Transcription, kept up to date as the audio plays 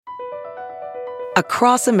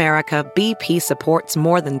Across America, BP supports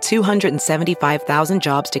more than 275,000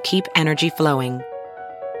 jobs to keep energy flowing.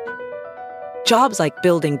 Jobs like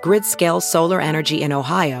building grid-scale solar energy in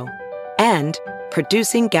Ohio and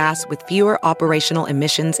producing gas with fewer operational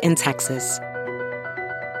emissions in Texas.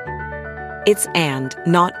 It's and,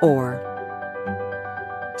 not or.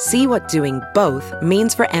 See what doing both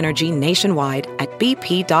means for energy nationwide at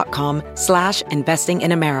bp.com/investing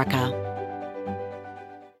in America.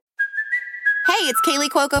 Hey, it's Kaylee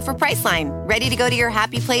Cuoco for Priceline. Ready to go to your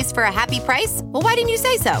happy place for a happy price? Well, why didn't you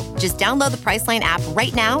say so? Just download the Priceline app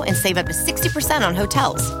right now and save up to 60% on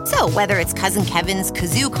hotels. So whether it's Cousin Kevin's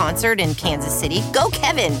Kazoo Concert in Kansas City, go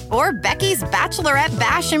Kevin, or Becky's Bachelorette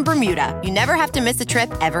Bash in Bermuda, you never have to miss a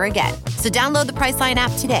trip ever again. So download the Priceline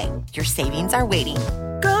app today. Your savings are waiting.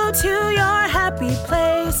 Go to your happy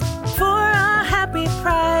place for a happy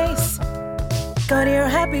price. Go to your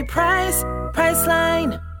happy price,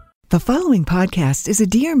 Priceline. The following podcast is a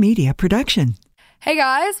Dear Media production. Hey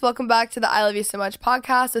guys, welcome back to the I Love You So Much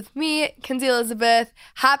podcast with me, Kinsey Elizabeth.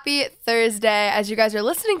 Happy Thursday. As you guys are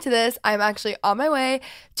listening to this, I'm actually on my way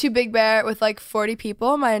to Big Bear with like 40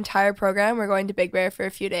 people. My entire program, we're going to Big Bear for a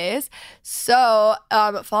few days. So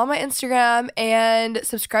follow my Instagram and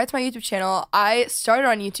subscribe to my YouTube channel. I started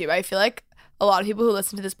on YouTube. I feel like a lot of people who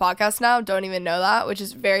listen to this podcast now don't even know that, which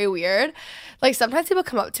is very weird. Like sometimes people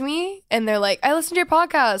come up to me and they're like, I listen to your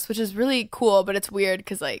podcast, which is really cool, but it's weird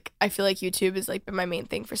because like I feel like YouTube has like been my main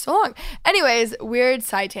thing for so long. Anyways, weird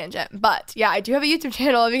side tangent. But yeah, I do have a YouTube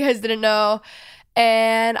channel if you guys didn't know,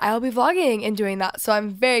 and I'll be vlogging and doing that. So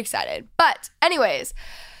I'm very excited. But anyways,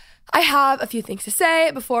 I have a few things to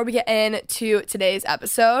say before we get into today's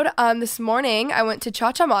episode. This morning, I went to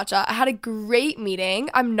Cha Cha Matcha. I had a great meeting.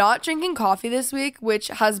 I'm not drinking coffee this week, which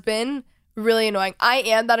has been really annoying. I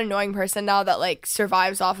am that annoying person now that like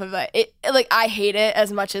survives off of it. Like I hate it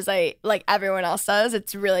as much as everyone else does.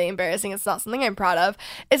 It's really embarrassing. It's not something I'm proud of.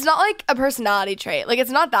 It's not like a personality trait. Like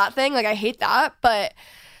it's not that thing. Like I hate that, but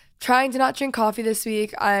trying to not drink coffee this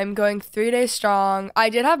week. I'm going 3 days strong. I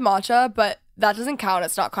did have matcha, but that doesn't count.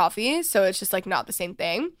 It's not coffee, so it's just like not the same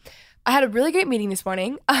thing. I had a really great meeting this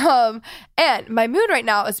morning, and my mood right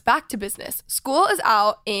now is back to business. School is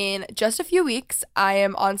out in just a few weeks. I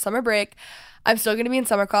am on summer break. I'm still going to be in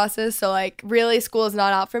summer classes, so like really school is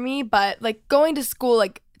not out for me, but like going to school,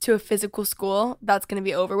 like to a physical school, that's going to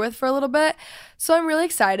be over with for a little bit. So I'm really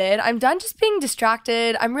excited. I'm done just being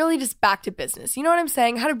distracted. I'm really just back to business. You know what I'm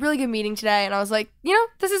saying? I had a really good meeting today, and I was like,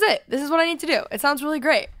 this is it. This is what I need to do. It sounds really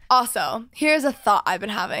great. Also, here's a thought I've been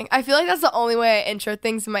having. I feel like that's the only way I intro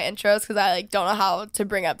things in my intros because I like don't know how to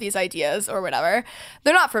bring up these ideas or whatever.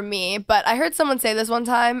 They're not for me, but I heard someone say this one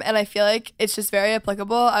time and I feel like it's just very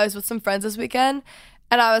applicable. I was with some friends this weekend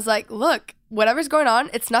and I was like, look, whatever's going on,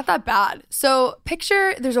 it's not that bad. So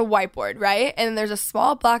picture there's a whiteboard, right? And there's a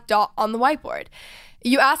small black dot on the whiteboard.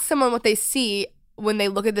 You ask someone what they see when they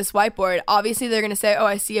look at this whiteboard. Obviously they're going to say, oh,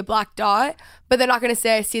 I see a black dot, but they're not going to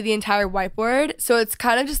say I see the entire whiteboard. So it's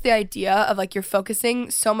kind of just the idea of like you're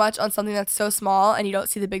focusing so much on something that's so small and you don't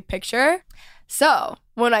see the big picture. So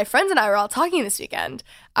when my friends and I were all talking this weekend,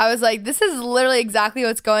 I was like, this is literally exactly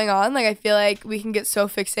what's going on. Like I feel like we can get so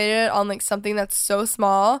fixated on like something that's so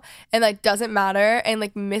small and like doesn't matter and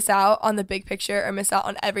like miss out on the big picture or miss out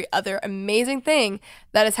on every other amazing thing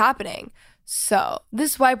that is happening. So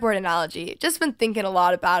this whiteboard analogy, just been thinking a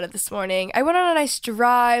lot about it this morning. I went on a nice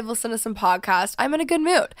drive, listened to some podcasts. I'm in a good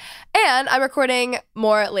mood. And I'm recording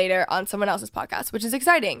more later on someone else's podcast, which is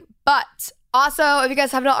exciting. But also, if you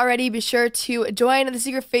guys have not already, be sure to join the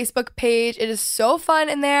secret Facebook page. It is so fun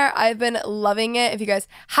in there. I've been loving it. If you guys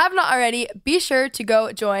have not already, be sure to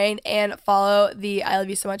go join and follow the I Love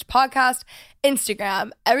You So Much podcast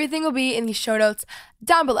Instagram. Everything will be in the show notes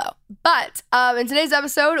down below. But in today's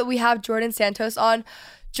episode, we have Jordan Santos on.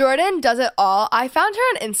 Jordan does it all. I found her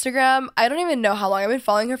on Instagram. I don't even know how long. I've been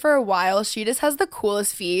following her for a while. She just has the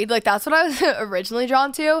coolest feed. Like, that's what I was originally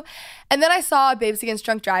drawn to. And then I saw Babes Against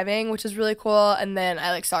Drunk Driving, which is really cool. And then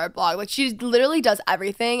I like saw her blog. Like, she literally does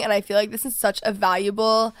everything. And I feel like this is such a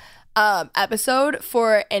valuable episode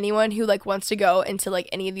for anyone who like wants to go into like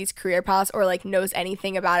any of these career paths or like knows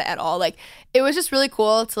anything about it at all. Like, it was just really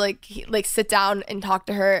cool to like sit down and talk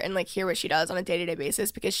to her and like hear what she does on a day-to-day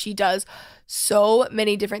basis, because she does so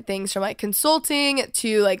many different things, from like consulting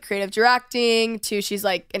to like creative directing to she's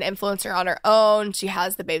like an influencer on her own. She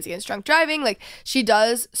has the Babes Against Drunk Driving. Like, she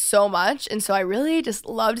does so much. And so I really just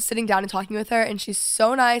loved sitting down and talking with her, and she's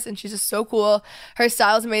so nice and she's just so cool. Her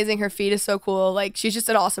style is amazing. Her feed is so cool. Like, she's just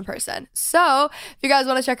an awesome person. So if you guys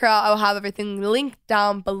want to check her out, I will have everything linked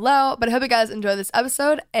down below. But I hope you guys enjoy this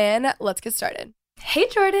episode, and let's get started. Hey,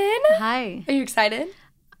 Jordan. Hi. Are you excited?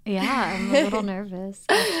 Yeah, I'm a little nervous,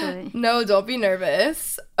 actually. No, don't be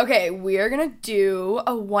nervous. Okay, we are going to do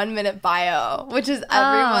a 1-minute bio, which is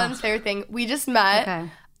everyone's favorite thing. We just met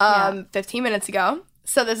 15 minutes ago.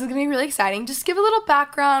 So this is going to be really exciting. Just give a little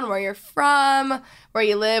background, where you're from, where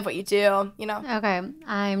you live, what you do, you know. Okay,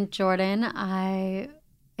 I'm Jordan. I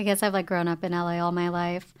guess I've, like, grown up in LA all my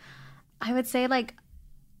life. I would say, like,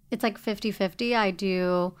 it's like 50-50. I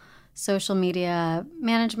do social media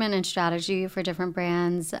management and strategy for different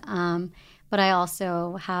brands. But I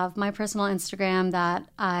also have my personal Instagram that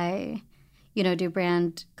I, do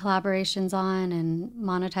brand collaborations on and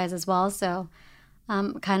monetize as well. So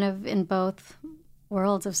kind of in both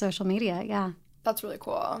worlds of social media, yeah. That's really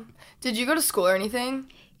cool. Did you go to school or anything?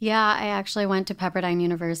 Yeah, I actually went to Pepperdine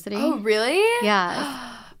University. Oh, really?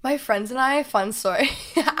 Yeah. My friends and I, fun story,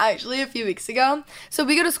 actually a few weeks ago. So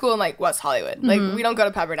we go to school in like West Hollywood. Like we don't go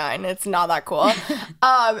to Pepperdine. It's not that cool.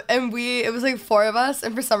 And it was like 4 of us.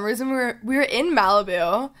 And for some reason we were in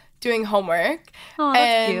Malibu doing homework. Oh,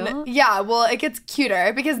 that's cute. Yeah, well, it gets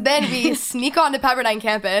cuter because then we sneak onto Pepperdine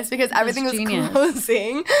campus because everything was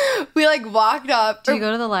closing. We like walked up. Do you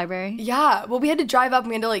go to the library? Yeah. Well, we had to drive up and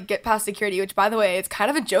we had to like get past security, which by the way, it's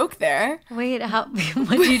kind of a joke there. Wait, what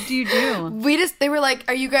did you do? They were like,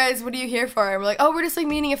 what are you here for? And we're like, oh, we're just like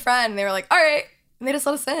meeting a friend. And they were like, all right. And they just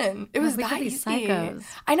let us in. It was that easy. Psychos.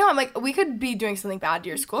 I know. I'm like, we could be doing something bad to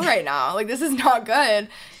your school right now. Like, this is not good.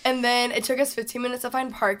 And then it took us 15 minutes to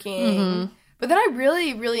find parking. Mm-hmm. But then I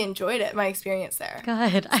really, really enjoyed it, my experience there.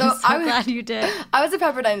 Good. I'm so glad you did. I was a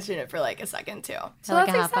Pepperdine student for like a second too. So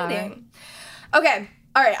that's exciting. Okay.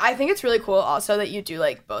 All right. I think it's really cool also that you do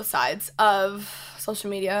like both sides of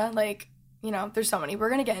social media. Like, there's so many. We're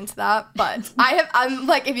going to get into that. But I'm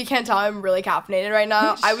like, if you can't tell, I'm really caffeinated right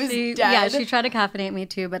now. I was dead. Yeah, she tried to caffeinate me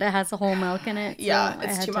too, but it has whole milk in it. So yeah,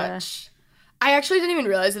 it's too much. I actually didn't even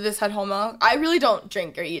realize that this had whole milk. I really don't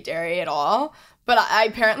drink or eat dairy at all. But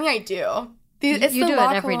apparently I do. It's you do it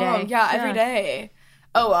every day. Yeah, every day.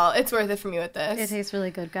 Oh, well, it's worth it for me with this. It tastes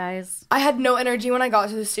really good, guys. I had no energy when I got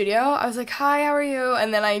to the studio. I was like, hi, how are you?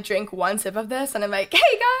 And then I drink one sip of this, and I'm like, hey,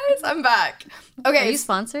 guys, I'm back. Okay. Are you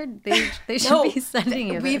sponsored? They should be sending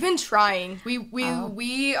you this. We've been trying.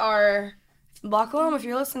 We are, Lachlan, if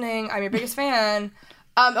you're listening, I'm your biggest fan.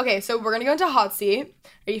 Okay, so we're going to go into Hot Seat.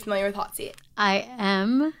 Are you familiar with Hot Seat? I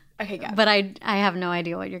am. Okay, good. But I have no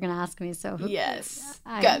idea what you're going to ask me, so. Yes.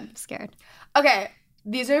 I'm scared. Okay.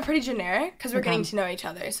 These are pretty generic because we're getting to know each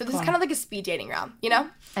other. So this is kind of like a speed dating round, you know?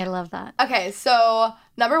 I love that. Okay, so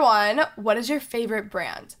number 1, what is your favorite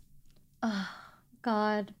brand? Oh,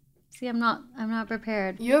 God. See, I'm not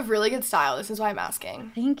prepared. You have really good style. This is why I'm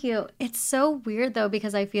asking. Thank you. It's so weird, though,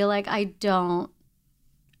 because I feel like I don't,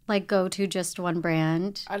 like, go to just one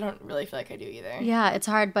brand. I don't really feel like I do either. Yeah, it's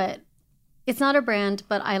hard, but it's not a brand,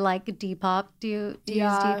 but I like Depop. Do you use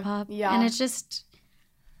Depop? Yeah. And it's just...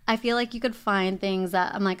 I feel like you could find things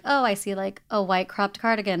that I'm like, oh, I see like a white cropped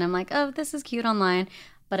cardigan. I'm like, oh, this is cute online.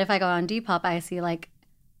 But if I go on Depop, I see like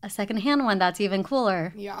a secondhand one that's even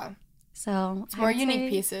cooler. Yeah. So it's more unique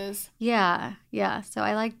pieces. Yeah. So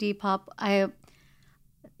I like Depop.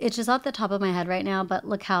 It's just off the top of my head right now, but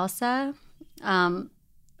La Causa. And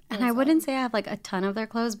I wouldn't say I have like a ton of their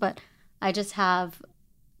clothes, but I just have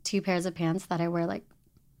 2 pairs of pants that I wear like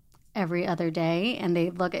every other day, and they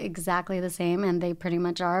look exactly the same, and they pretty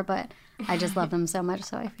much are, but I just love them so much.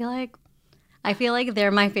 So I feel like they're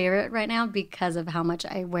my favorite right now because of how much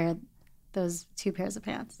I wear those 2 pairs of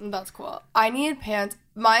pants. That's cool. I need pants.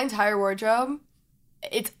 My entire wardrobe,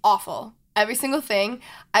 it's awful. Every single thing.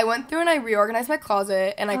 I went through and I reorganized my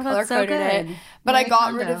closet and I color coded it. But I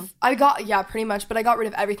got rid of pretty much, but I got rid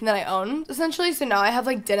of everything that I owned essentially. So now I have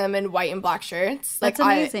like denim and white and black shirts. That's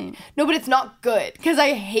amazing. No, but it's not good because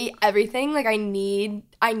I hate everything. Like I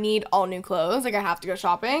need all new clothes. Like I have to go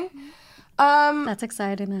shopping. That's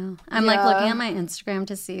exciting though. I'm like looking at my Instagram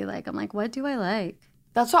to see like, I'm like, what do I like?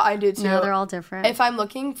 That's what I do too. No, they're all different. If I'm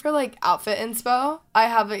looking for like outfit inspo, I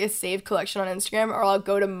have like a saved collection on Instagram, or I'll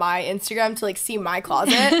go to my Instagram to like see my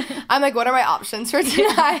closet. I'm like, what are my options for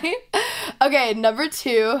tonight? Okay, number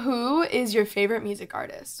 2, who is your favorite music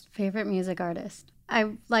artist? Favorite music artist?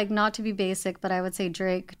 I like, not to be basic, but I would say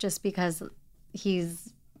Drake, just because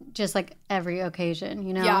he's just like every occasion,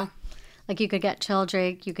 you know? Yeah. Like you could get chill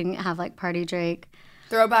Drake, you can have like party Drake.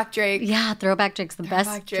 Throwback Drake. Yeah, Throwback Drake's the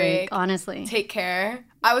best Drake, honestly. Take Care.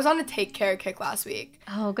 I was on a Take Care kick last week.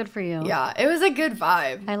 Oh, good for you. Yeah, it was a good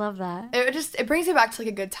vibe. I love that. It brings me back to like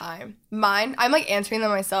a good time. Mine, I'm like answering them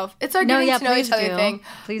myself. It's our getting to know each other thing.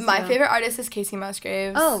 Please My favorite artist is Casey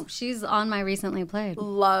Musgraves. Oh, she's on my recently played.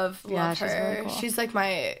 Love her. She's really cool. She's like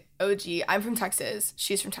my OG. I'm from Texas.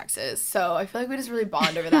 She's from Texas. So I feel like we just really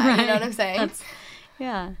bond over that. Right. You know what I'm saying?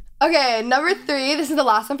 Yeah. Okay, number 3. This is the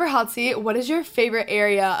last one for Hot Seat. What is your favorite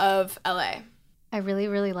area of LA? I really,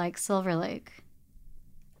 really like Silver Lake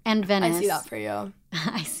and Venice. I see that for you.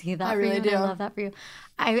 I see that I for really you. do. I love that for you.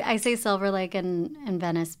 I say Silver Lake and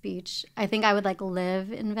Venice Beach. I think I would like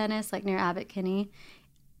live in Venice, like near Abbot Kinney.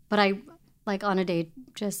 But I like on a date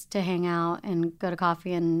just to hang out and go to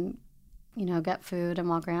coffee and, you know, get food and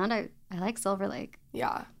walk around. I like Silver Lake.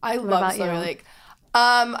 Yeah, I What love about Silver you? Lake.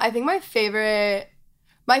 I think my favorite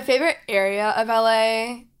area of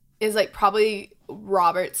LA is like probably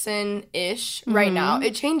Robertson-ish right now.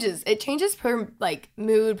 It changes per like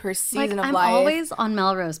mood, per season of I'm life. always on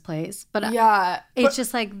Melrose Place, but Yeah, it's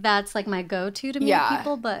just like that's like my go-to to meet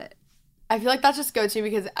people, but I feel like that's just go-to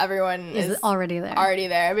because everyone is already there. Already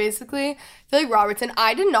there, basically. I feel like Robertson,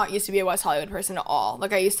 I did not used to be a West Hollywood person at all.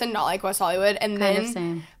 Like, I used to not like West Hollywood. And Kind of then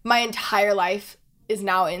same. my entire life is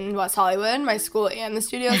now in West Hollywood. My school and the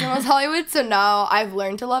studio is in West Hollywood. So now I've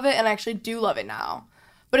learned to love it, and I actually do love it now.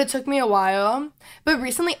 But it took me a while. But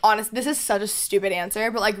recently, honestly, this is such a stupid answer,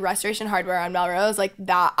 but like Restoration Hardware on Melrose, like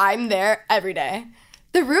that, I'm there every day.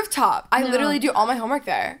 The rooftop. I literally do all my homework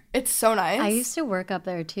there. It's so nice. I used to work up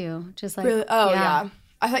there too. Just like Really? Oh, yeah.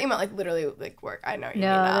 I thought you meant like literally like work. I know what you mean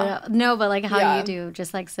now. No, but like how Yeah. you do,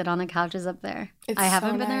 just like sit on the couches up there. It's I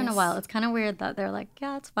haven't so been there in a nice. while. It's kind of weird that they're like,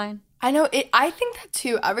 yeah, it's fine. I know it. I think that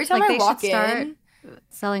too. Every time Like I they walk should start in,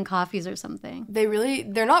 selling coffees or something.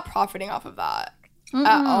 they're not profiting off of that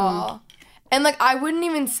at all. And like I wouldn't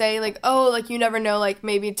even say like, oh, like you never know, like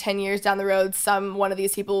maybe 10 years down the road, one of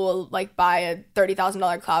these people will like buy a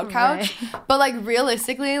 $30,000 cloud couch. Right. But like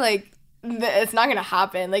realistically, like it's not gonna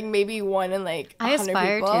happen. Like maybe one in like 100 I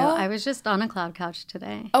aspire people. to. I was just on a cloud couch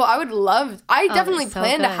today. Oh, I would love. I definitely it's so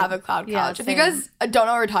plan to good. have a cloud Yeah, couch. If you same. guys don't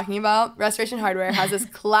know what we're talking about, Restoration Hardware has this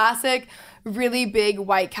classic, really big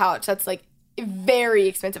white couch that's like very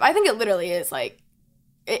expensive. I think it literally is like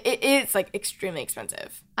it's like extremely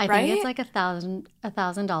expensive. I right? think it's like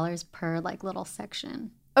 $1,000 per like little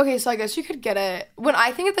section. Okay, so I guess you could get it. When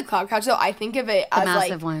I think of the cloud couch, though, I think of it as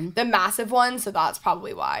massive like one. the massive one. So that's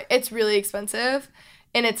probably why it's really expensive,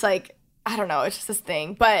 and it's like I don't know, it's just this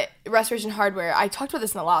thing. But Restoration Hardware, I talked about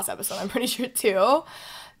this in the last episode. I'm pretty sure too.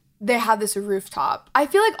 They have this rooftop. I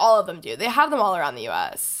feel like all of them do. They have them all around the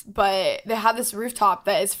U.S., but they have this rooftop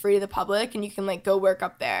that is free to the public, and you can like go work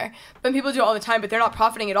up there. But people do it all the time, but they're not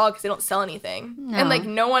profiting at all because they don't sell anything. No. And like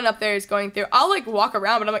no one up there is going through. I'll like walk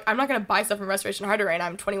around, but I'm like I'm not gonna buy stuff from Restoration Hardware right now.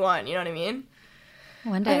 I'm 21. You know what I mean?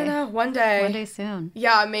 One I day. don't know. One day. One day soon.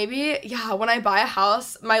 Yeah, maybe. Yeah, when I buy a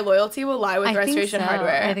house, my loyalty will lie with I think Restoration so.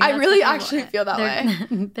 Hardware. think I that's really what they actually want. feel that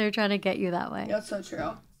way. They're trying to get you that way. That's so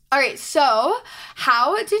true. All right, so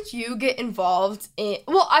how did you get involved in?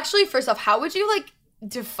 Well, actually, first off, how would you like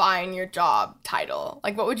define your job title?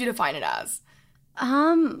 Like, what would you define it as?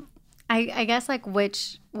 I guess like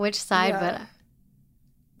which side, Yeah. but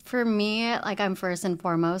for me, like I'm first and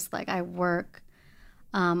foremost, like I work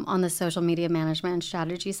on the social media management and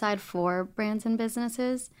strategy side for brands and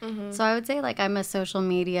businesses. So I would say like I'm a social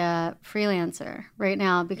media freelancer right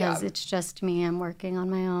now because Yeah. it's just me. I'm working on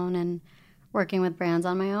my own and working with brands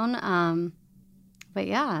on my own. But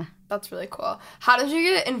yeah. That's really cool. How did you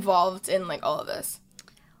get involved in like all of this?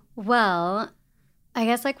 Well, I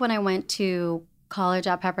guess like when I went to college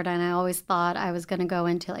at Pepperdine, I always thought I was going to go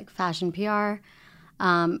into like fashion PR.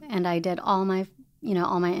 And I did all my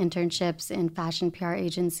internships in fashion PR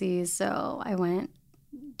agencies. So I went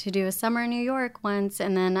to do a summer in New York once,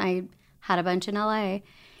 and then I had a bunch in LA.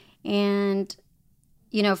 And,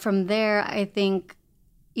 from there, I think,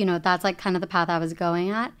 that's like kind of the path I was going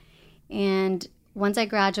at. And once I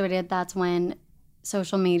graduated, that's when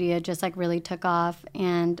social media just like really took off.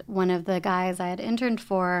 And one of the guys I had interned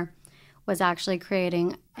for was actually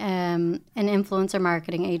creating an influencer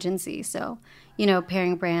marketing agency. So,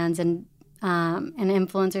 pairing brands and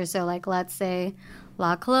influencers. So like, let's say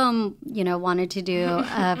La Colombe, wanted to do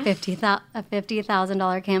a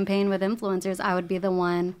 $50,000 campaign with influencers. I would be the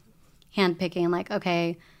one handpicking like,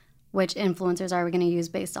 okay, which influencers are we going to use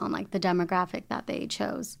based on like the demographic that they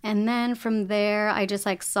chose. And then from there, I just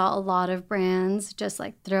like saw a lot of brands just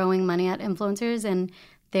like throwing money at influencers, and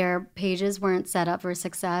their pages weren't set up for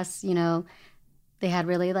success. They had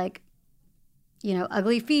really like,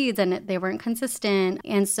 ugly feeds, and they weren't consistent.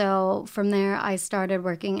 And so from there, I started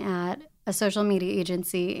working at a social media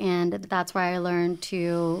agency, and that's where I learned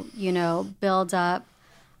to, build up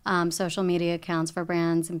social media accounts for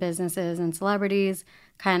brands and businesses and celebrities,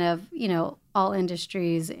 kind of, all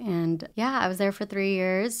industries. And yeah, I was there for 3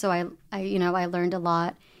 years. So I learned a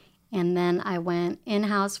lot. And then I went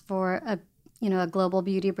in-house for a global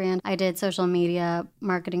beauty brand. I did social media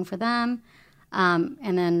marketing for them.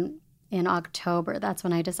 And then in October. That's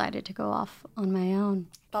when I decided to go off on my own.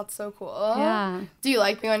 That's so cool. Yeah. Do you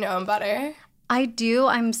like being on your own better? I do.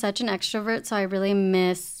 I'm such an extrovert, so I really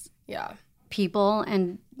miss people.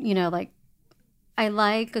 And, you know, like, I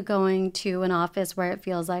like going to an office where it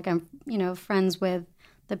feels like I'm, you know, friends with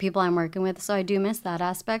the people I'm working with. So I do miss that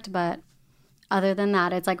aspect. But other than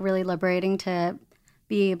that, it's like really liberating to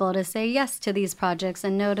be able to say yes to these projects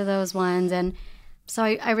and no to those ones. And so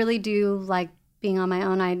I really do like being on my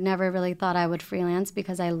own. I never really thought I would freelance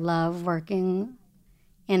because I love working,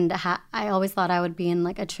 and I always thought I would be in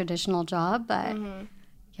like a traditional job. But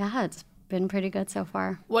yeah, it's been pretty good so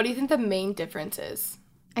far. What do you think the main difference is?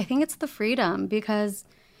 I think it's the freedom because,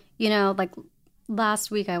 you know, like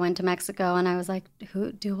last week I went to Mexico and I was like,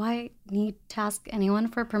 do I need to ask anyone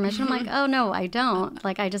for permission? I'm like, oh, no, I don't.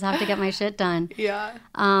 Like, I just have to get my shit done. Yeah.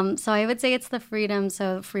 So I would say it's the freedom.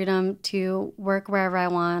 So freedom to work wherever I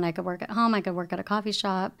want. I could work at home. I could work at a coffee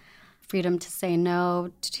shop. Freedom to say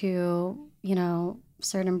no to, you know,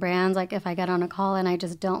 certain brands. Like if I get on a call and I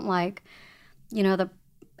just don't like, you know, the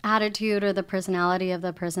attitude or the personality of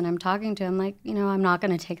the person I'm talking to, I'm like, you know, I'm not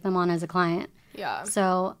going to take them on as a client. Yeah.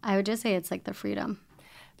 So I would just say it's like the freedom.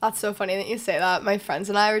 That's so funny that you say that. My friends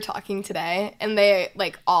and I were talking today, and they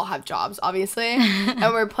like all have jobs, obviously. And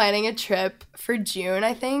we're planning a trip for June,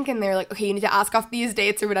 I think. And they're like, okay, you need to ask off these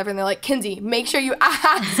dates or whatever. And they're like, Kinsey, make sure you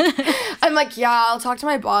ask. I'm like, yeah, I'll talk to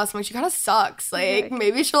my boss. I'm like, she kind of sucks. Like,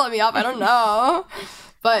 maybe she'll let me off. I don't know.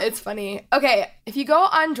 But it's funny. Okay, if you go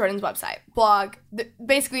on Jordan's website, blog,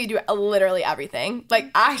 basically you do literally everything.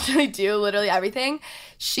 Like, actually do literally everything.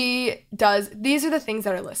 She does, these are the things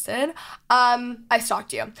that are listed. I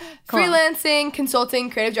stalked you. Cool. Freelancing,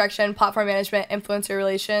 consulting, creative direction, platform management, influencer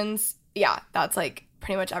relations. Yeah, that's like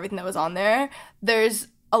pretty much everything that was on there. There's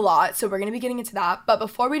a lot, so we're going to be getting into that. But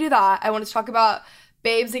before we do that, I want to talk about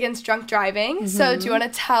Babes Against Drunk Driving. Mm-hmm. So do you want to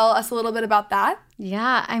tell us a little bit about that?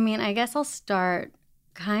 Yeah, I mean, I guess I'll start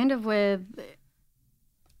kind of with,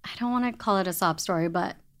 I don't want to call it a sob story,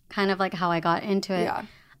 but kind of like how I got into it. Yeah.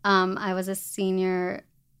 I was a senior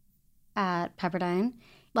at Pepperdine.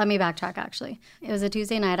 Let me backtrack, actually. It was a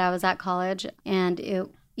Tuesday night. I was at college, and it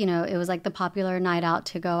was like the popular night out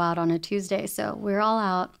to go out on a Tuesday. So we were all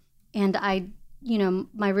out, and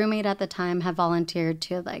my roommate at the time had volunteered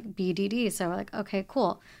to like be DD. So we're like, okay,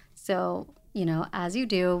 cool. So, you know, as you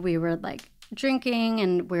do, we were like drinking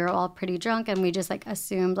and we were all pretty drunk, and we just like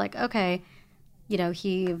assumed like, okay, you know,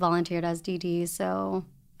 he volunteered as DD, so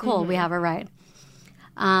cool, we have a ride.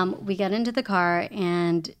 We get into the car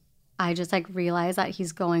and I just like realize that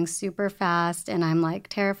he's going super fast, and I'm like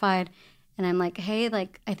terrified, and I'm like, hey,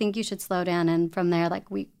 like I think you should slow down. And from there,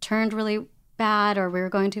 like we turned really bad, or we were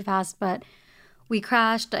going too fast, but we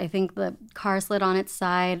crashed. I think the car slid on its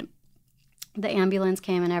side, the ambulance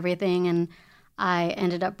came and everything, and I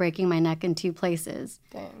ended up breaking my neck in 2 places.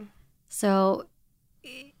 Dang. So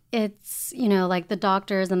it's, you know, like the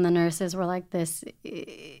doctors and the nurses were like, this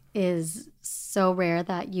is so rare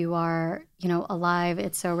that you are, you know, alive.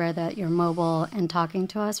 It's so rare that you're mobile and talking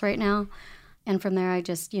to us right now. And from there, I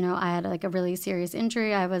just, you know, I had like a really serious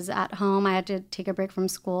injury. I was at home. I had to take a break from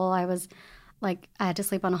school. I had to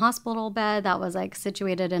sleep on a hospital bed that was like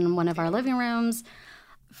situated in one of our living rooms.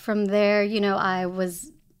 From there, you know,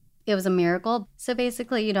 it was a miracle. So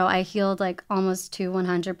basically, you know, I healed like almost to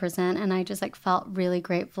 100%, and I just like felt really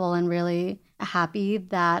grateful and really happy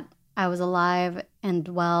that I was alive and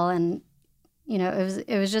well. And, you know,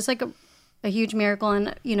 it was just like a huge miracle.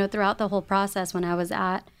 And, you know, throughout the whole process, when I was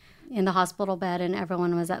in the hospital bed and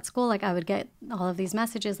everyone was at school, like I would get all of these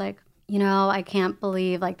messages like, you know, I can't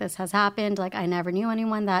believe like this has happened. Like I never knew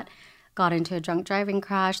anyone that got into a drunk driving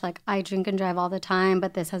crash. Like I drink and drive all the time,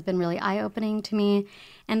 but this has been really eye-opening to me.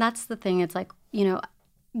 And that's the thing. It's like, you know,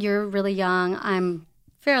 you're really young. I'm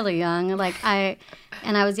fairly young. Like I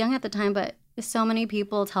was young at the time, but so many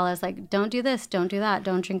people tell us like, don't do this, don't do that,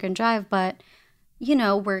 don't drink and drive. But, you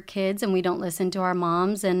know, we're kids and we don't listen to our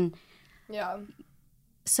moms. And yeah.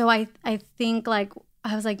 So I think like,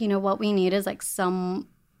 I was like, you know, what we need is like some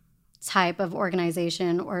type of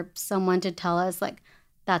organization or someone to tell us like,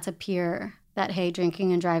 that's a peer, that, hey,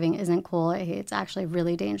 drinking and driving isn't cool. It's actually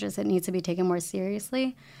really dangerous. It needs to be taken more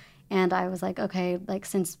seriously. And I was like, okay, like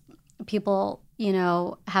since people, you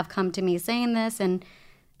know, have come to me saying this and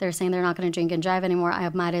they're saying they're not going to drink and drive anymore, I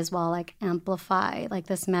might as well like amplify like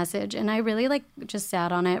this message. And I really like just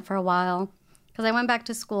sat on it for a while because I went back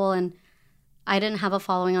to school and I didn't have a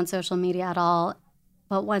following on social media at all.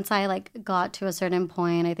 But once I like got to a certain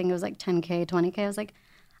point, I think it was like 10K, 20K, I was like,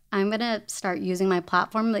 I'm going to start using my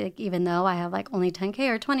platform, like even though I have like only 10K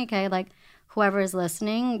or 20K, like whoever is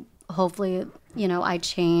listening, hopefully, you know, I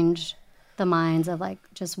change the minds of like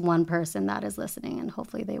just one person that is listening, and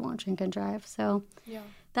hopefully they won't drink and drive. So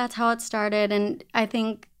that's how it started. And I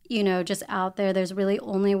think, you know, just out there's really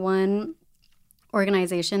only one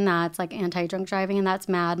organization that's like anti-drunk driving, and that's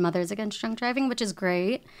Mad Mothers Against Drunk Driving, which is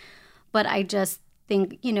great. But I just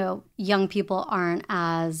think, you know, young people aren't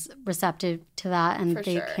as receptive to that, and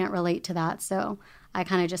they can't relate to that. So I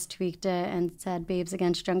kind of just tweaked it and said Babes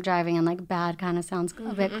Against Drunk Driving, and like bad kind of sounds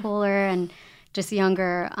a bit cooler and just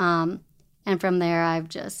younger. And from there, I've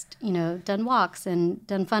just, you know, done walks and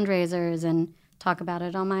done fundraisers and talk about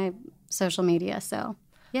it on my social media. So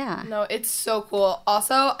yeah. No, it's so cool.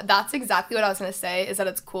 Also, that's exactly what I was going to say, is that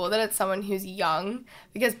it's cool that it's someone who's young,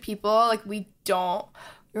 because people, like, we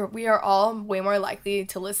are all way more likely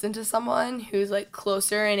to listen to someone who's, like,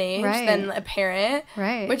 closer in age than a parent.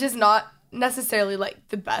 Right. Which is not necessarily, like,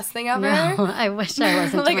 the best thing ever. No, I wish I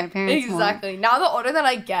listened like, to my parents exactly. more. Now, the older that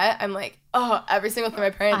I get, I'm like, oh, every single thing my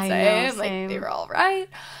parents say, I'm like, they were all right.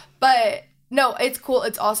 But no, it's cool.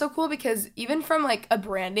 It's also cool because even from, like, a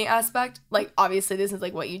branding aspect, like, obviously this is,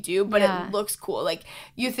 like, what you do, but it looks cool. Like,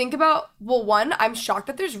 you think about, well, one, I'm shocked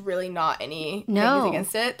that there's really not any things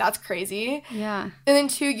against it. That's crazy. Yeah. And then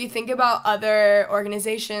two, you think about other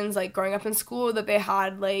organizations, like, growing up in school that they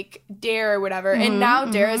had, like, DARE or whatever. And now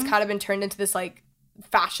DARE has kind of been turned into this, like,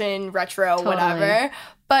 fashion, retro, whatever.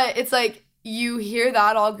 But it's, like, you hear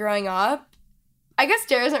that all growing up. I guess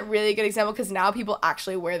DARE isn't really a good example because now people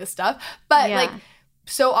actually wear the stuff. But, like,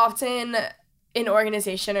 so often an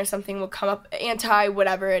organization or something will come up anti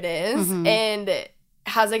whatever it is and it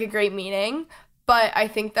has, like, a great meaning. But I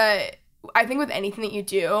think with anything that you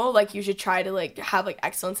do, like, you should try to, like, have, like,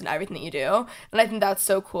 excellence in everything that you do. And I think that's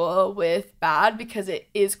so cool with Bad because it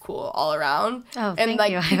is cool all around. Oh, and, thank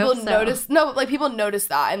like, you. people people notice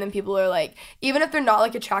that. And then people are, like, even if they're not,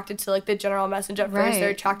 like, attracted to, like, the general message at first, they're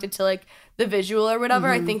attracted to, like, the visual or whatever.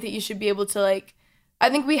 I think that you should be able to, like, I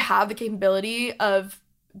think we have the capability of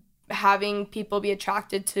having people be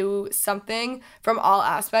attracted to something from all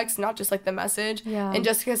aspects, not just, like, the message. Yeah. And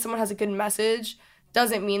just because someone has a good message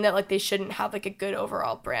doesn't mean that, like, they shouldn't have, like, a good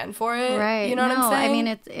overall brand for it. Right. You know what I'm saying? I mean,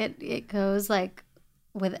 it goes, like,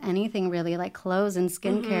 with anything really, like clothes and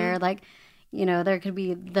skincare. Like, you know, there could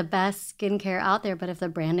be the best skincare out there, but if the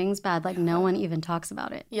branding's bad, like, no one even talks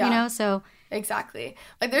about it. Yeah. You know, so. Exactly.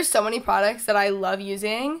 Like, there's so many products that I love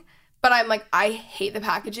using, but I'm like, I hate the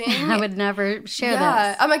packaging. I would never share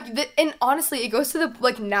this. I'm like, and honestly, it goes to the,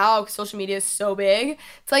 like, now social media is so big.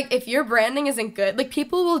 It's like, if your branding isn't good, like,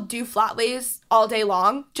 people will do flat lays all day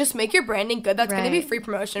long. Just make your branding good. That's going to be free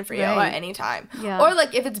promotion for you at any time. Yeah. Or,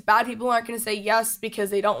 like, if it's bad, people aren't going to say yes because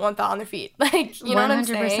they don't want that on their feed. Like, you know 100%, what I'm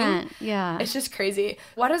saying? Yeah. It's just crazy.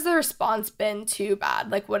 What has the response been to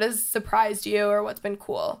Bad? Like, what has surprised you or what's been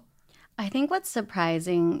cool? I think what's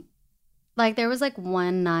surprising, like, there was, like,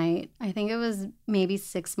 one night, I think it was maybe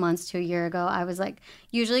 6 months to a year ago, I was, like,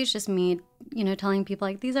 usually it's just me, you know, telling people,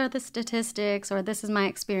 like, these are the statistics or this is my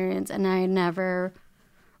experience, and I never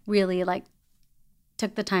really, like,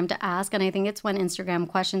 took the time to ask. And I think it's when Instagram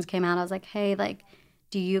questions came out, I was like, hey, like,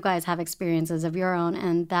 do you guys have experiences of your own?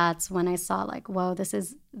 And that's when I saw, like, whoa, this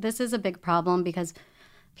is a big problem, because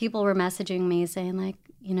people were messaging me saying, like,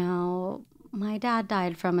 you know, my dad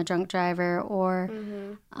died from a drunk driver, or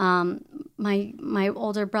my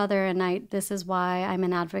older brother and I, this is why I'm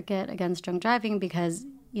an advocate against drunk driving, because,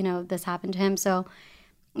 you know, this happened to him. So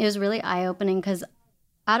it was really eye-opening, because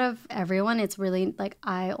out of everyone, it's really, like,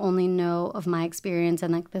 I only know of my experience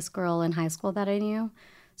and, like, this girl in high school that I knew.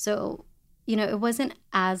 So, you know, it wasn't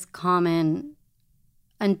as common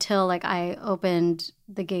until, like, I opened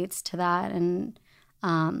the gates to that. And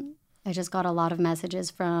I just got a lot of messages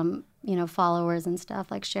from, you know, followers and stuff,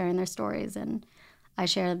 like, sharing their stories, and I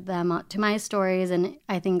shared them to my stories, and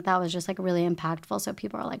I think that was just, like, really impactful. So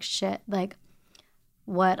people are like, shit, like,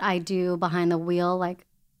 what I do behind the wheel, like,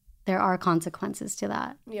 there are consequences to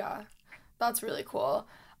that. Yeah, that's really cool.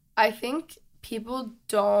 I think people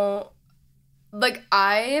don't, like,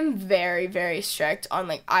 I am very, very strict on,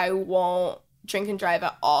 like, I won't drink and drive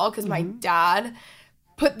at all, because my dad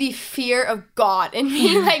put the fear of God in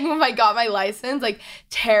me, like, when I got my license, like,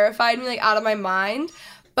 terrified me, like, out of my mind.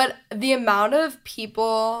 But the amount of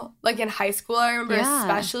people, like, in high school, I remember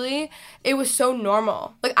especially, it was so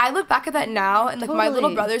normal. Like, I look back at that now, and, like, my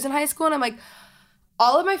little brother's in high school, and I'm like,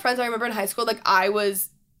 all of my friends I remember in high school, like, I was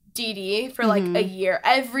DD for, like, a year.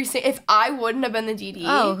 If I wouldn't have been the DD,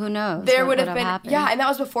 oh, who knows, there would have been happened. Yeah, and that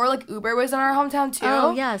was before, like, Uber was in our hometown too.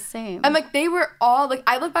 Oh yeah, same. And, like, they were all, like,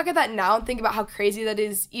 I look back at that now and think about how crazy that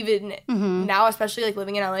is even now, especially, like,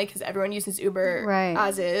 living in LA, because everyone uses Uber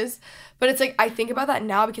as is. But it's like, I think about that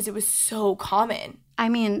now because it was so common. I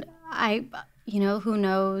mean, you know, who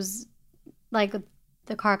knows like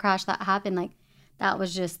the car crash that happened, like that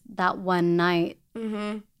was just that one night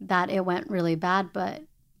that it went really bad. But,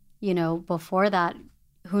 you know, before that,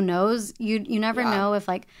 who knows? You never know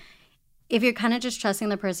if you're kind of just trusting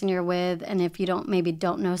the person you're with, and if you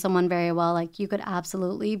don't know someone very well, like you could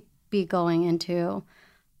absolutely be going into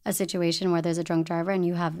a situation where there's a drunk driver and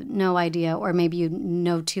you have no idea, or maybe you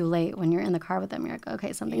know too late when you're in the car with them. You're like,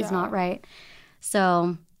 okay, something's not right.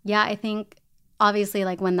 So, yeah, I think obviously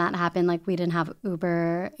like when that happened, like we didn't have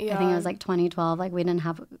Uber. I think it was like 2012. Like we didn't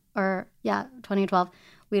have, 2012.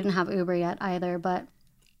 We didn't have Uber yet either. But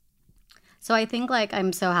so I think like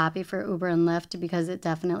I'm so happy for Uber and Lyft because it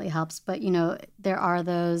definitely helps. But, you know, there are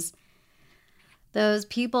those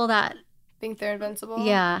people that think they're invincible.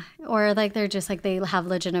 Yeah. Or like they're just like they have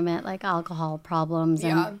legitimate like alcohol problems.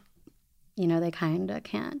 And, you know, they kind of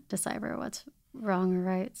can't decipher what's wrong or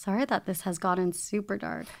right. Sorry that this has gotten super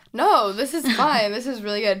dark. No, this is fine. This is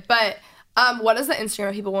really good. But what is the Instagram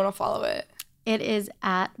if people want to follow it? It is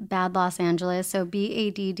at Bad Los Angeles. So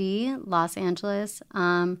BADD Los Angeles.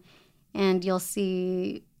 And you'll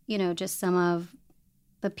see, you know, just some of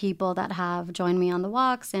the people that have joined me on the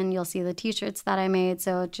walks, and you'll see the T-shirts that I made.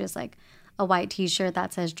 So it's just like a white T-shirt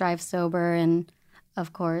that says Drive Sober, and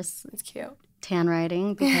of course, it's cute. Tan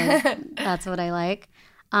writing because that's what I like.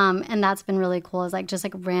 And that's been really cool. Is like just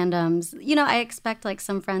like randoms. You know, I expect like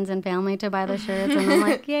some friends and family to buy the shirts, and I'm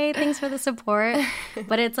like, yay, thanks for the support.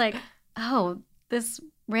 But it's like, oh, this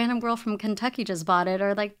random girl from Kentucky just bought it,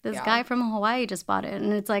 or like this guy from Hawaii just bought it,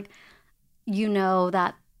 and it's like, you know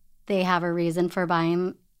that they have a reason for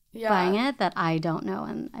buying it that I don't know,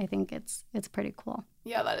 and I think it's pretty cool.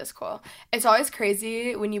 Yeah, that is cool. It's always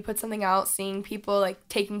crazy when you put something out, seeing people like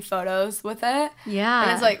taking photos with it. Yeah.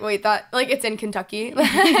 And it's like, wait, that like it's in Kentucky.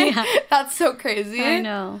 That's so crazy. I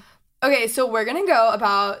know. Okay, so we're gonna go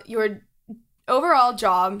about your overall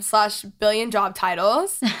job / billion job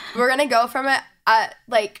titles. We're gonna go from it at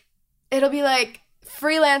like it'll be like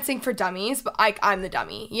freelancing for dummies, but like I'm the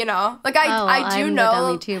dummy, you know? Like I do I'm know the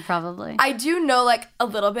dummy too, probably. I do know like a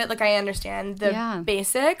little bit, like I understand the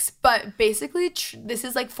basics, but basically this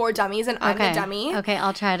is like for dummies, and I'm the dummy. Okay,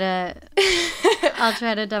 I'll try to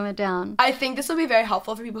dumb it down. I think this will be very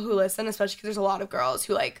helpful for people who listen, especially because there's a lot of girls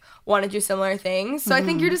who like want to do similar things. So I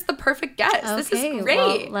think you're just the perfect guest. Okay, this is great.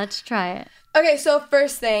 Well, let's try it. Okay, so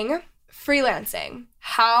first thing, freelancing.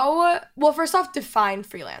 First off, define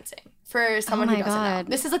freelancing for someone who doesn't know.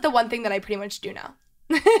 This is like the one thing that I pretty much do know.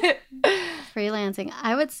 Freelancing.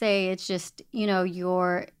 I would say it's just, you know,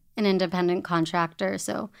 you're an independent contractor.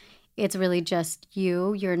 So it's really just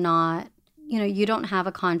you. You're not, you know, you don't have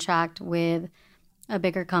a contract with a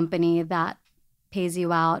bigger company that pays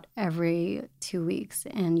you out every 2 weeks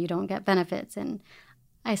and you don't get benefits. And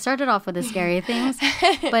I started off with the scary things,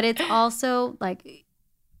 but it's also like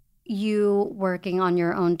you working on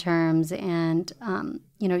your own terms and,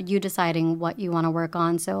 you know, you deciding what you want to work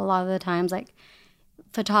on. So a lot of the times, like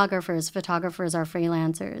photographers are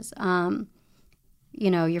freelancers. You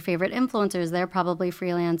know, your favorite influencers, they're probably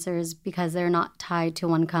freelancers because they're not tied to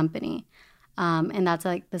one company. And that's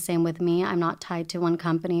like the same with me. I'm not tied to one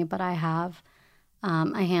company, but I have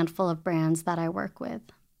a handful of brands that I work with.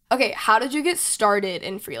 Okay, how did you get started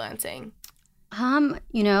in freelancing?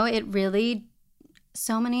 You know, it really,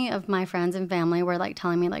 so many of my friends and family were like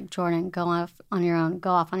telling me like, Jordan, go off on your own.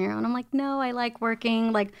 I'm like, no, I like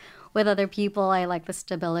working like with other people. I like the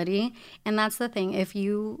stability. And that's the thing. If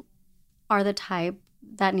you are the type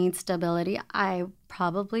that needs stability, I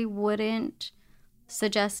probably wouldn't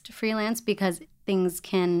suggest freelance because things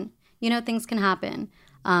can happen.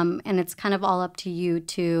 And it's kind of all up to you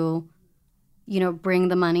to, you know, bring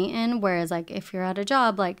the money in. Whereas like if you're at a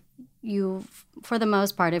job, like you, for the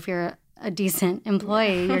most part, if you're a decent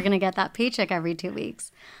employee, you're going to get that paycheck every 2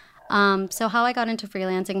 weeks. So how I got into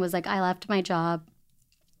freelancing was like I left my job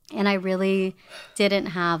and I really didn't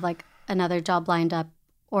have like another job lined up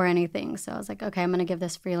or anything. So I was like, okay, I'm going to give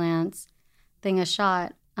this freelance thing a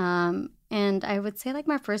shot. And I would say like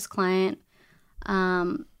my first client,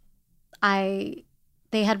 they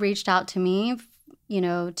had reached out to me, you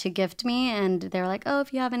know, to gift me. And they were like, oh,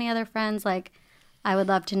 if you have any other friends, like I would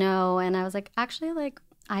love to know. And I was like, actually, like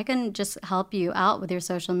I can just help you out with your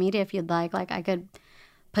social media if you'd like. Like I could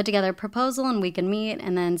put together a proposal and we can meet.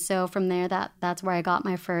 And then so from there, that's where I got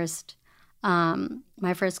my first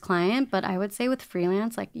client. But I would say with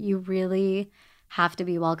freelance, like you really have to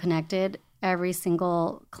be well connected. Every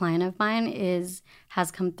single client of mine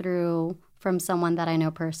has come through from someone that I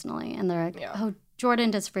know personally. And they're like, oh,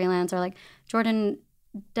 Jordan does freelance, or like Jordan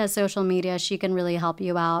does social media. She can really help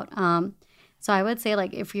you out. So I would say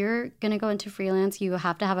like if you're going to go into freelance, you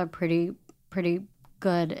have to have a pretty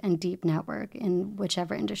good and deep network in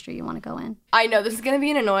whichever industry you want to go in. I know this is going to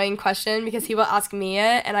be an annoying question because he will ask me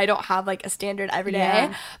it and I don't have like a standard every day.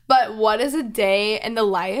 Yeah. But what is a day in the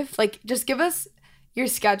life? Like, just give us your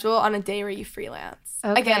schedule on a day where you freelance.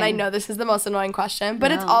 Okay. Again, I know this is the most annoying question,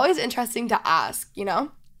 but it's always interesting to ask, you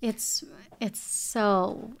know? It's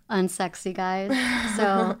so unsexy, guys.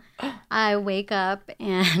 So I wake up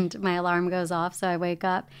and my alarm goes off. So I wake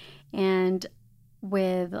up and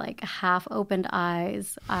with like half opened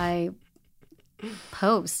eyes, I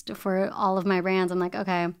post for all of my brands. I'm like,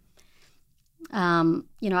 okay,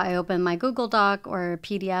 I open my Google Doc or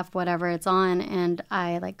PDF, whatever it's on, and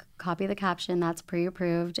I like copy the caption that's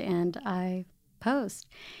pre-approved and I post.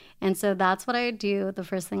 And so that's what I do, the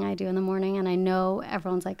first thing I do in the morning. And I know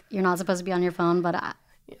everyone's like, you're not supposed to be on your phone, but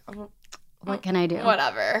what can I do?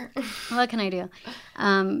 Whatever. What can I do?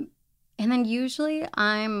 And then usually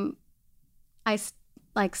I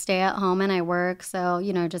stay at home and I work. So,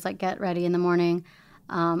 just like get ready in the morning.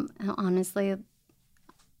 And honestly,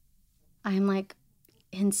 I'm like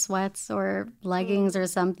in sweats or leggings or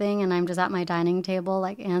something. And I'm just at my dining table,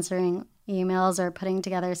 like answering emails or putting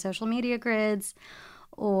together social media grids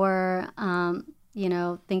or,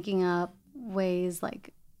 thinking up ways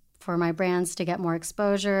like for my brands to get more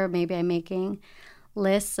exposure. Maybe I'm making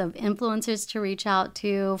lists of influencers to reach out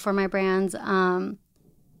to for my brands.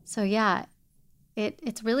 So yeah,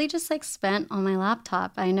 it's really just like spent on my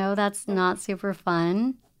laptop. I know that's not super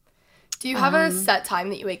fun. Do you have a set time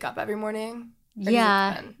that you wake up every morning?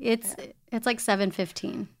 Yeah, it's like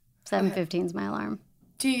 7:15. 7:15 is my alarm.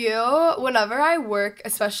 Do you, whenever I work,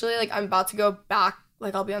 especially like I'm about to go back,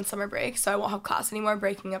 like I'll be on summer break, so I won't have class anymore,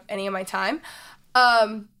 breaking up any of my time.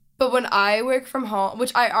 But when I work from home,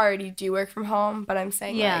 which I already do work from home, but I'm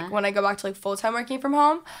saying like when I go back to like full-time working from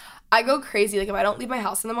home, I go crazy. Like if I don't leave my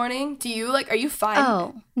house in the morning, do you are you fine?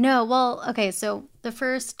 Oh, no. Well, okay. So the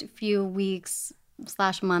first few weeks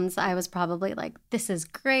 / months, I was probably like, this is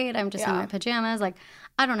great. I'm just in my pajamas. Like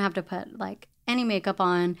I don't have to put like any makeup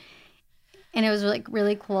on. And it was like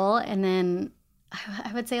really cool. And then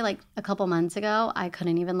I would say like a couple months ago, I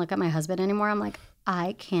couldn't even look at my husband anymore. I'm like,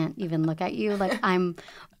 I can't even look at you. Like I'm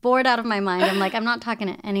bored out of my mind. I'm like, I'm not talking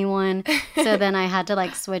to anyone. So then I had to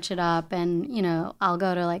like switch it up and, I'll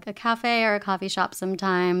go to like a cafe or a coffee shop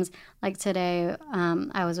sometimes. Like today,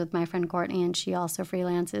 I was with my friend Courtney and she also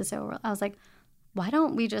freelances. So I was like, why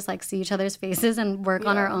don't we just like see each other's faces and work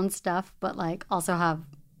on our own stuff, but like also have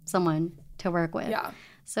someone to work with. Yeah.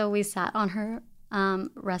 So we sat on her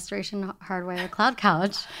Restoration Hardware cloud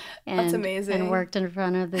couch and, that's amazing. And worked in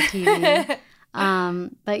front of the TV.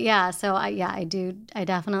 But yeah, so I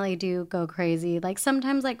definitely do go crazy. Like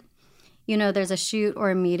sometimes like, there's a shoot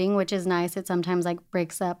or a meeting, which is nice. It sometimes like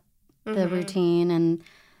breaks up the routine and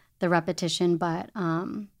the repetition, but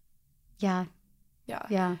yeah.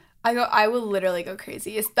 I will literally go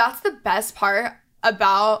crazy. That's the best part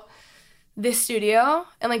about this studio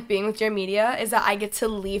and like being with your media is that I get to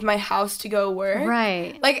leave my house to go work.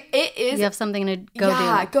 Right. Like it is. You have something to go do.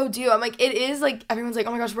 Yeah, go do. I'm like, it is like, everyone's like,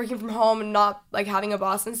 oh my gosh, working from home and not like having a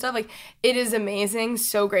boss and stuff. Like it is amazing.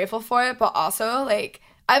 So grateful for it. But also like,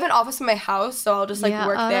 I have an office in my house, so I'll just like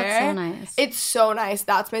work there. That's so nice. It's so nice.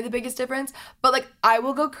 That's made the biggest difference. But like, I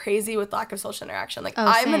will go crazy with lack of social interaction. Like,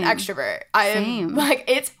 I'm an extrovert. I'm like,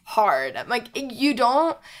 it's hard. Like, you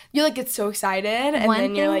like get so excited, and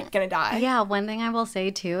then you're like gonna die. Yeah. One thing I will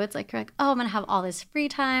say too, it's like you're like, oh, I'm gonna have all this free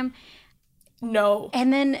time. No.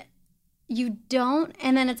 And then you don't.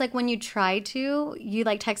 And then it's like when you try to, you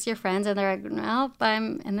like text your friends, and they're like, nope,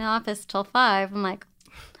 I'm in the office till 5. I'm like,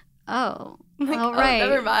 oh. Like, oh, right.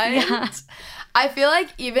 Never mind. Yeah. I feel like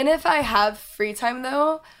even if I have free time,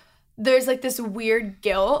 though, there's, like, this weird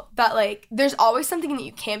guilt that, like, there's always something that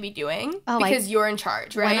you can't be doing because you're in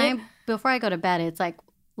charge, right? Before I go to bed, it's, like,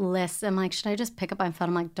 lists. I'm like, should I just pick up my phone?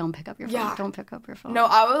 I'm like, don't pick up your phone. Yeah. Don't pick up your phone. No,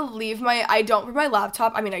 I will leave I don't bring my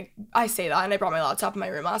laptop. I mean, I say that, and I brought my laptop in my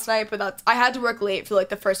room last night, but I had to work late for, like,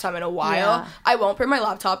 the first time in a while. Yeah. I won't bring my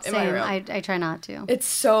laptop in my room. I try not to. It's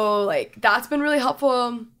so, like, that's been really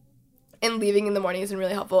helpful. And leaving in the morning has been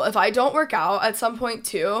really helpful. If I don't work out at some point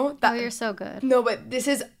too... you're so good. No, but this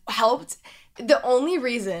has helped. The only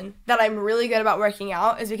reason that I'm really good about working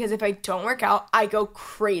out is because if I don't work out, I go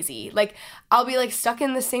crazy. Like, I'll be, like, stuck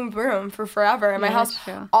in the same room for forever in my house. That's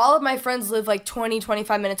true. All of my friends live, like, 20,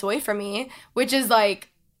 25 minutes away from me, which is, like...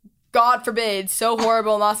 God forbid, so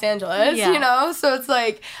horrible in Los Angeles, So it's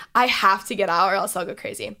like, I have to get out or else I'll go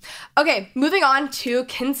crazy. Okay, moving on to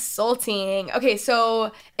consulting. Okay,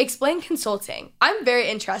 so explain consulting. I'm very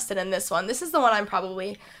interested in this one. This is the one I'm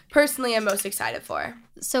probably personally am most excited for.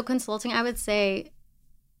 So consulting, I would say,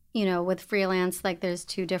 with freelance, like there's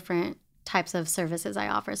 2 different types of services I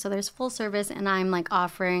offer. So there's full service, and I'm like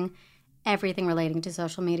offering everything relating to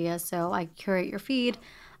social media. So I curate your feed,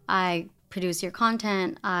 I produce your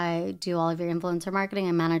content, I do all of your influencer marketing,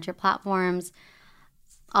 I manage your platforms,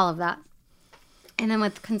 all of that. And then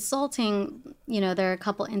with consulting, there are a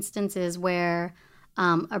couple instances where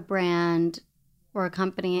a brand or a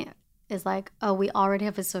company is like, oh, we already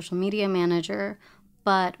have a social media manager,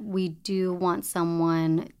 but we do want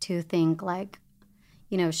someone to think like,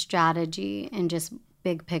 strategy and just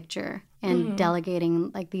big picture, and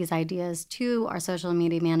delegating like these ideas to our social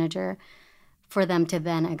media manager for them to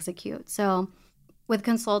then execute. So with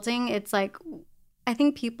consulting, it's like, I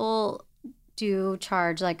think people do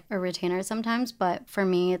charge like a retainer sometimes, but for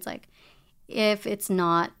me, it's like, if it's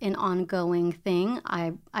not an ongoing thing,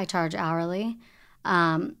 I charge hourly.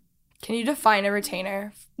 Can you define a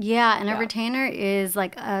retainer? Yeah, and a retainer is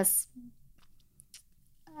like a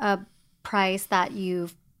price that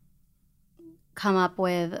you've come up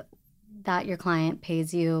with that your client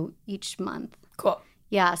pays you each month. Cool.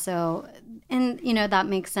 Yeah, so, and that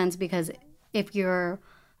makes sense because if you're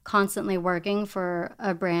constantly working for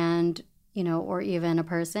a brand, or even a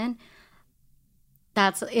person,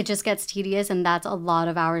 it just gets tedious, and that's a lot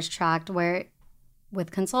of hours tracked, where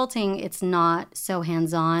with consulting, it's not so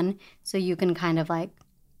hands-on, so you can kind of like,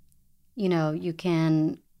 you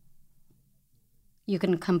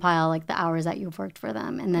can compile like the hours that you've worked for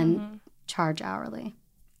them and then charge hourly.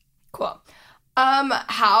 Cool.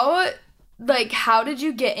 How did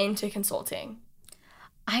you get into consulting?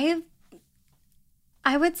 I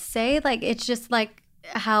would say like it's just like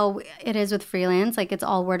how it is with freelance, like it's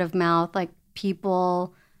all word of mouth. Like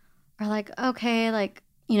people are like, okay, like,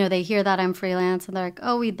 they hear that I'm freelance and they're like,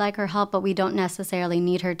 oh, we'd like her help, but we don't necessarily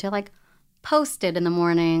need her to like post it in the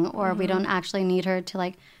morning, or we don't actually need her to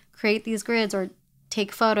like create these grids or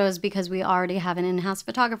take photos because we already have an in-house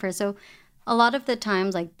photographer. So a lot of the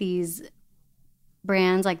times like these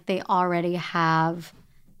brands, like they already have,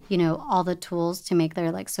 all the tools to make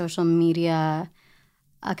their like social media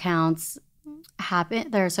accounts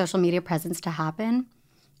happen, their social media presence to happen.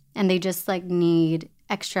 And they just like need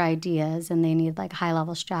extra ideas, and they need like high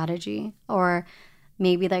level strategy, or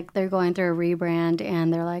maybe like they're going through a rebrand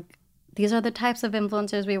and they're like, these are the types of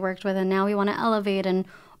influencers we worked with, and now we want to elevate,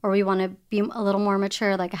 or we want to be a little more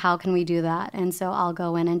mature. Like, how can we do that? And so I'll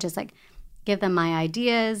go in and just like give them my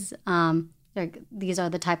ideas. Like, these are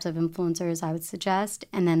the types of influencers I would suggest.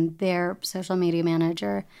 And then their social media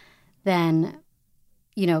manager then,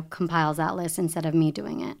 compiles that list instead of me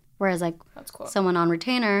doing it. Whereas like That's cool. Someone on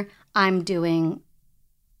retainer, I'm doing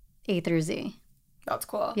A through Z. That's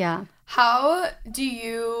cool. Yeah. How do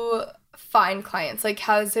you find clients? Like,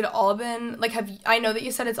 has it all been like, I know that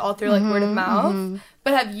you said it's all through like word of mouth,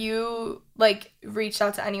 but have you like reached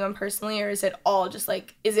out to anyone personally, or is it all just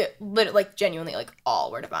like, is it like genuinely like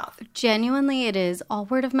all word of mouth? Genuinely, it is all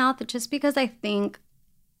word of mouth, just because I think,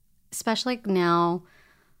 especially like now,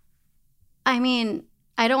 I mean,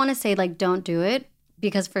 I don't want to say like don't do it,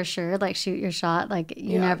 because for sure, like shoot your shot. Like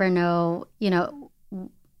you never know,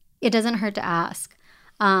 it doesn't hurt to ask.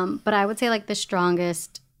 But I would say like the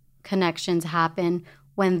strongest connections happen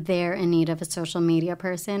when they're in need of a social media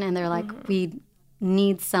person and they're like, we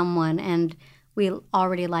need someone and we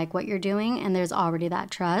already like what you're doing, and there's already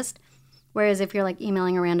that trust. Whereas if you're like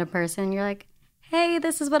emailing a random person, you're like, hey,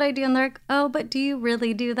 this is what I do. And they're like, oh, but do you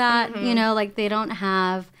really do that? Like they don't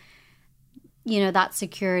have, that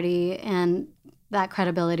security and that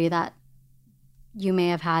credibility that you may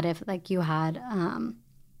have had if like you had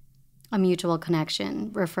a mutual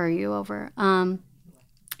connection refer you over.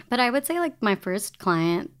 But I would say like my first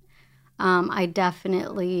client, I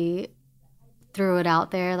definitely threw it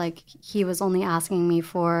out there. Like he was only asking me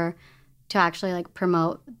to actually like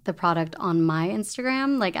promote the product on my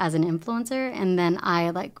Instagram, like as an influencer. And then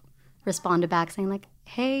I like responded back saying like,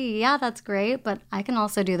 hey, yeah, that's great, but I can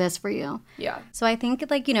also do this for you. Yeah. So I think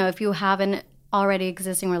like, if you have an already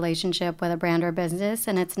existing relationship with a brand or business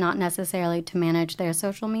and it's not necessarily to manage their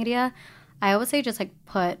social media, I always say just like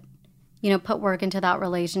put work into that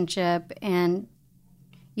relationship. And,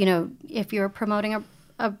 if you're promoting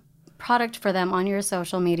a product for them on your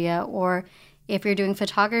social media, or if you're doing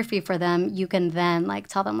photography for them, you can then like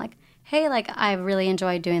tell them like, hey, like I really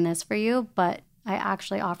enjoyed doing this for you, but I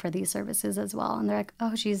actually offer these services as well. And they're like,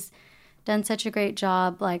 oh, she's done such a great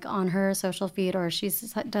job like on her social feed, or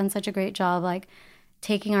she's done such a great job like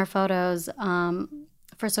taking our photos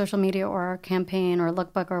for social media or our campaign or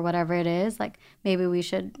lookbook or whatever it is. Like maybe we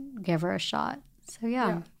should give her a shot. So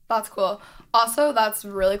yeah. That's cool. Also, that's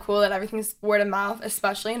really cool that everything's word of mouth,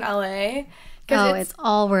 especially in LA. Oh, it's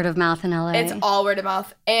all word of mouth in LA. It's all word of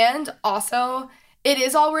mouth. And also, It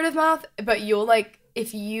is all word of mouth, but you'll like,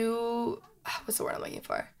 if you, what's the word I'm looking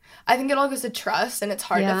for? I think it all goes to trust, and it's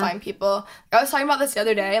hard to find people. I was talking about this the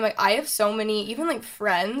other day. I'm like, I have so many, even like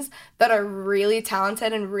friends that are really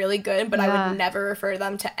talented and really good, but I would never refer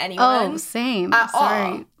them to anyone. Oh, same. At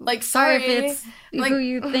Sorry. all. Like, sorry if it's like, who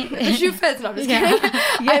you think. The shoe fits. No, I'm just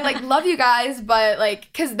kidding. I like love you guys, but like,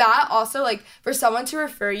 because that also, like, for someone to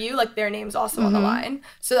refer you, like, their name's also on the line.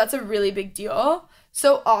 So that's a really big deal.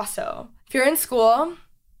 So also, if you're in school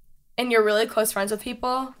and you're really close friends with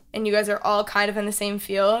people and you guys are all kind of in the same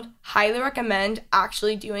field, highly recommend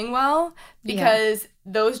actually doing well, because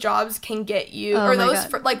those jobs can get you, or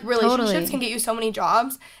those like relationships can get you so many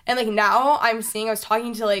jobs. And like now I was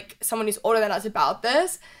talking to like someone who's older than us about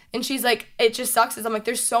this, and she's like, it just sucks. I'm like,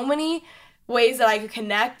 there's so many ways that I could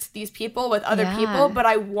connect these people with other people, but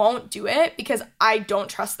I won't do it because I don't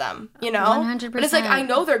trust them, you know? 100%. But it's like, I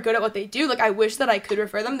know they're good at what they do. Like, I wish that I could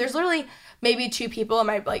refer them. There's literally maybe 2 people in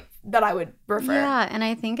my, like, that I would refer. Yeah, and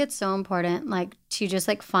I think it's so important, like, to just,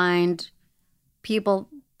 like, find people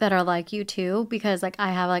that are like you, too, because, like,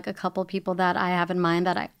 I have, like, a couple people that I have in mind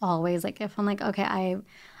that I always, like, if I'm like, okay, I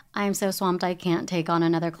am so swamped I can't take on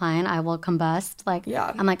another client, I will combust. Like,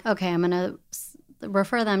 I'm like, okay, I'm going to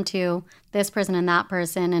refer them to this person and that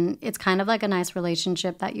person, and it's kind of like a nice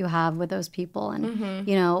relationship that you have with those people. And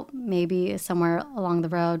you know, maybe somewhere along the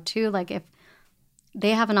road too, like if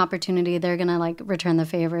they have an opportunity, they're gonna like return the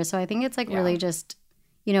favor. So I think it's like really just,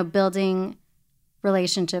 you know, building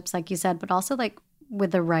relationships like you said, but also like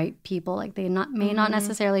with the right people. Like they may not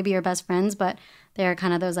necessarily be your best friends, but they're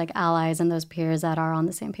kind of those like allies and those peers that are on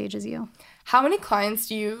the same page as you. How many clients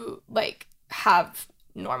do you like have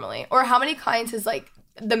normally, or how many clients is like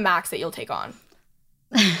the max that you'll take on?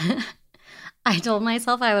 I told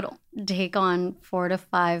myself I would take on 4 to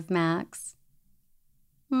 5 max.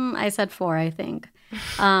 I said 4, I think.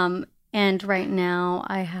 And right now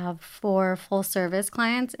I have 4 full service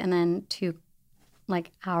clients and then 2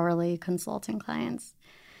 like hourly consulting clients.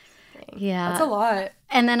 Dang. Yeah, that's a lot.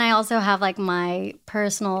 And then I also have like my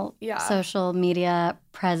personal social media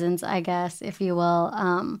presence, I guess, if you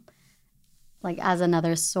will, like as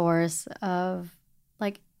another source of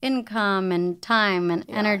like income and time and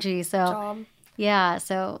energy. So job.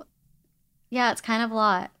 It's kind of a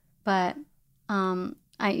lot, but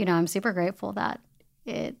I'm super grateful that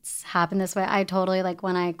it's happened this way. I totally, like,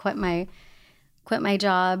 when I quit my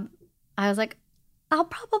job, I was like, I'll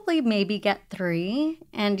probably maybe get 3,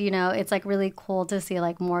 and you know, it's like really cool to see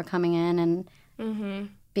like more coming in and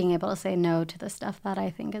being able to say no to the stuff that I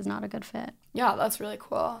think is not a good fit. Yeah, that's really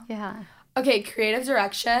cool. Yeah. Okay, creative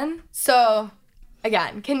direction. So,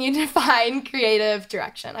 again, can you define creative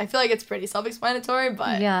direction? I feel like it's pretty self-explanatory,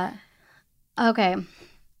 but... Yeah. Okay.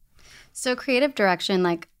 So creative direction,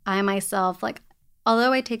 like I myself, like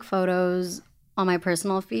although I take photos on my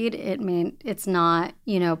personal feed, it's not,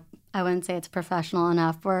 you know, I wouldn't say it's professional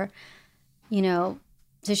enough for, you know,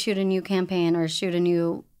 to shoot a new campaign or shoot a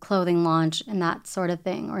new clothing launch and that sort of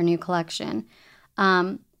thing, or a new collection.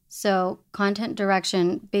 So content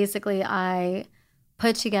direction, basically I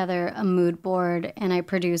put together a mood board and I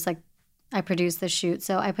produce the shoot.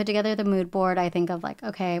 So I put together the mood board. I think of like,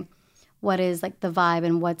 okay, what is like the vibe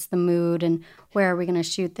and what's the mood and where are we going to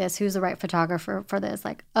shoot this? Who's the right photographer for this?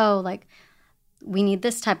 Like, oh, like we need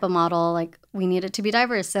this type of model. Like we need it to be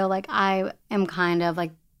diverse. So like I am kind of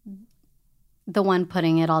like the one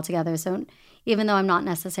putting it all together. So even though I'm not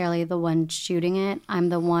necessarily the one shooting it, I'm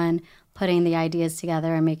the one putting the ideas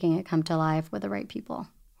together and making it come to life with the right people.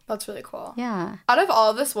 That's really cool. Yeah. Out of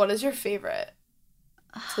all of this, what is your favorite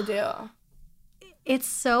to do? It's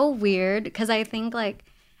so weird because I think like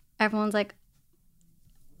everyone's like,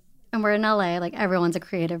 and we're in LA, like everyone's a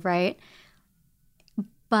creative, right?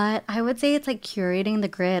 But I would say it's like curating the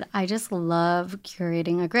grid. I just love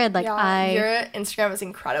curating a grid. Like your Instagram is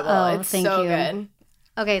incredible. It's thank so you. Good.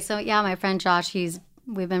 Okay, so yeah, my friend Josh,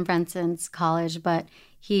 we've been friends since college, but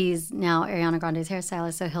he's now Ariana Grande's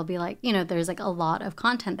hairstylist. So he'll be like, you know, there's like a lot of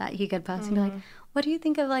content that he could post and be like, what do you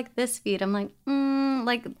think of like this feed? I'm like,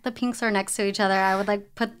 like the pinks are next to each other. I would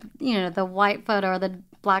like put, you know, the white photo or the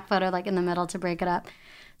black photo like in the middle to break it up.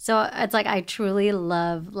 So it's like I truly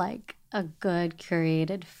love like a good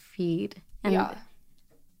curated feed. And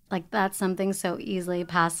like that's something so easily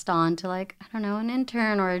passed on to like, I don't know, an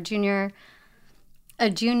intern or a junior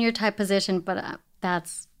type position. But I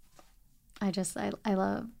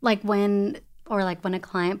love like when a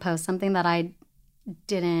client posts something that I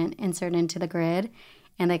didn't insert into the grid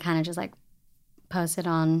and they kind of just like post it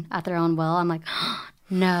on at their own will. I'm like, oh,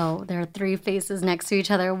 no, there are 3 faces next to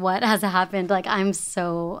each other. What has happened? Like I'm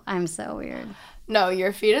so weird. No,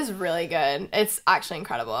 your feed is really good. It's actually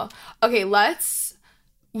incredible. Okay,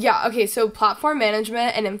 so platform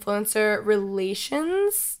management and influencer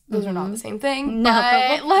relations, those are not the same thing. No,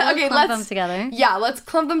 but we'll clump them together. Yeah, let's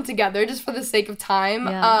clump them together just for the sake of time.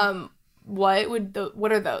 Yeah.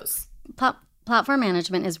 What are those? Platform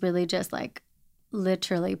management is really just like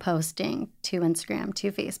literally posting to Instagram,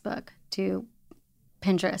 to Facebook, to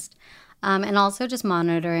Pinterest, and also just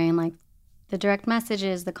monitoring like the direct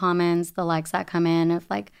messages, the comments, the likes that come in. If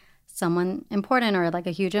like someone important or like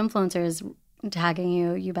a huge influencer is tagging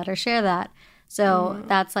you, you better share that. So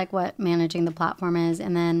that's like what managing the platform is.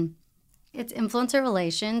 And then it's influencer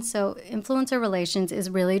relations. So influencer relations is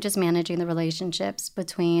really just managing the relationships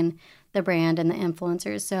between the brand and the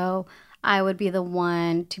influencers. So I would be the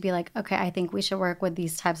one to be like, okay, I think we should work with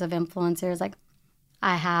these types of influencers. Like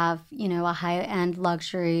I have, a high-end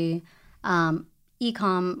luxury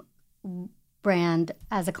e-com brand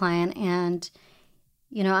as a client, and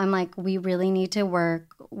I'm like, we really need to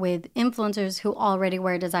work with influencers who already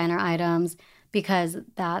wear designer items because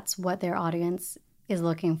that's what their audience is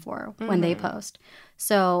looking for when they post.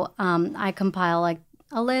 So I compile like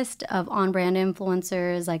a list of on-brand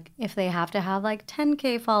influencers, like if they have to have like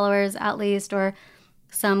 10K followers at least, or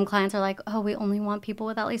some clients are like, oh, we only want people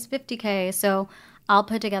with at least 50K. So I'll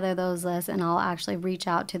put together those lists and I'll actually reach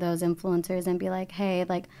out to those influencers and be like, hey,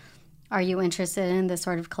 like, are you interested in this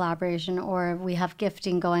sort of collaboration? Or we have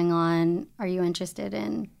gifting going on. Are you interested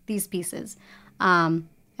in these pieces? And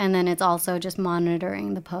then it's also just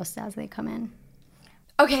monitoring the posts as they come in.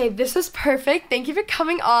 Okay, this is perfect. Thank you for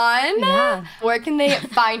coming on. Yeah. Where can they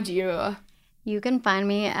find you? You can find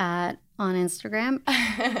me on Instagram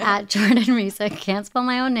at Jordan Risa. Can't spell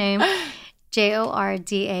my own name.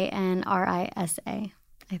 JordanRisa.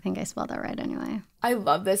 I think I spelled that right anyway. I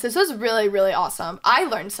love this. This was really, really awesome. I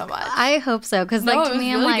learned so much. I hope so. Because to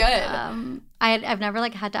me, really I'm like, I've never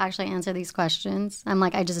like had to actually answer these questions. I'm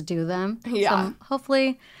like, I just do them. Yeah. So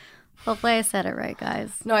hopefully I said it right, guys.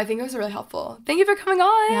 No, I think it was really helpful. Thank you for coming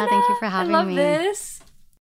on. Yeah, thank you for having me. I love this.